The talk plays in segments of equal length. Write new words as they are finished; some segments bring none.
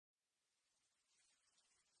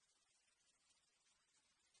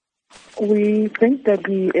We think that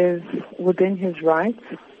he is within his rights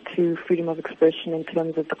to freedom of expression in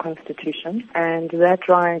terms of the Constitution, and that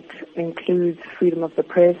right includes freedom of the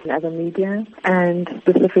press and other media, and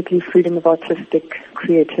specifically freedom of artistic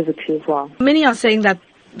creativity as well. Many are saying that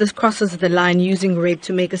this crosses the line using rape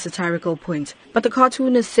to make a satirical point, but the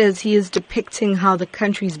cartoonist says he is depicting how the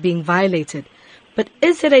country is being violated. But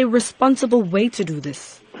is it a responsible way to do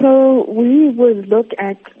this? So we would look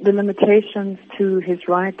at the limitations to his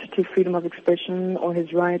right to freedom of expression or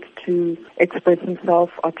his right to express himself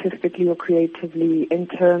artistically or creatively in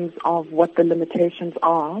terms of what the limitations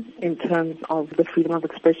are in terms of the freedom of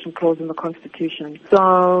expression clause in the Constitution.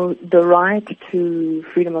 So the right to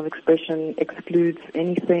freedom of expression excludes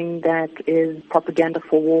anything that is propaganda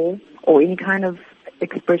for war or any kind of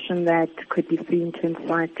expression that could be seen to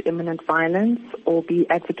incite imminent violence or be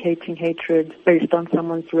advocating hatred based on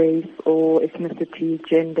someone's race or ethnicity,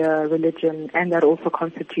 gender, religion, and that also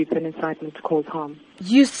constitutes an incitement to cause harm.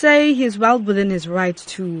 You say he is well within his right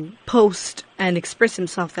to post and express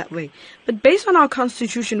himself that way. But based on our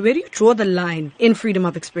Constitution, where do you draw the line in freedom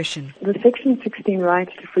of expression? The Section 16 right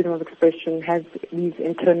to freedom of expression has these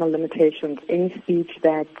internal limitations. Any speech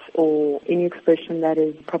that or any expression that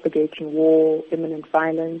is propagating war, imminent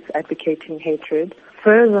violence, advocating hatred.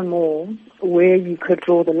 Furthermore, where you could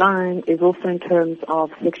draw the line is also in terms of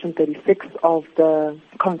Section 36 of the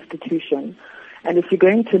Constitution. And if you're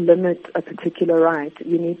going to limit a particular right,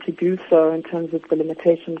 you need to do so in terms of the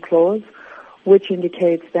limitation clause, which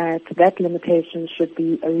indicates that that limitation should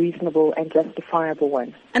be a reasonable and justifiable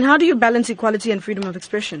one. And how do you balance equality and freedom of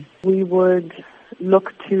expression? We would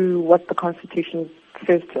look to what the Constitution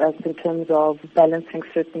says to us in terms of balancing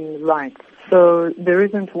certain rights. So there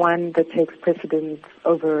isn't one that takes precedence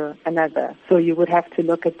over another. So you would have to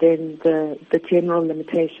look at then the general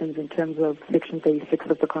limitations in terms of Section 36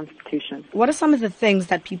 of the Constitution. What are some of the things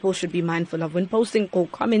that people should be mindful of when posting or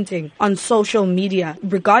commenting on social media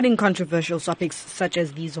regarding controversial topics such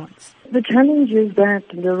as these ones? The challenge is that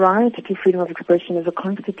the right to freedom of expression is a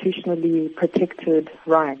constitutionally protected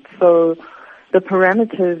right. So the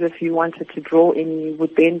parameters, if you wanted to draw any,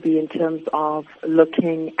 would then be in terms of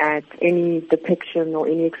looking at any depiction or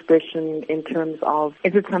any expression in terms of,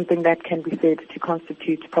 is it something that can be said to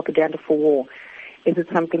constitute propaganda for war? Is it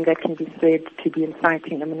something that can be said to be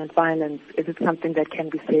inciting imminent violence? Is it something that can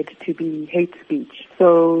be said to be hate speech?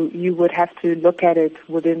 So you would have to look at it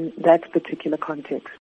within that particular context.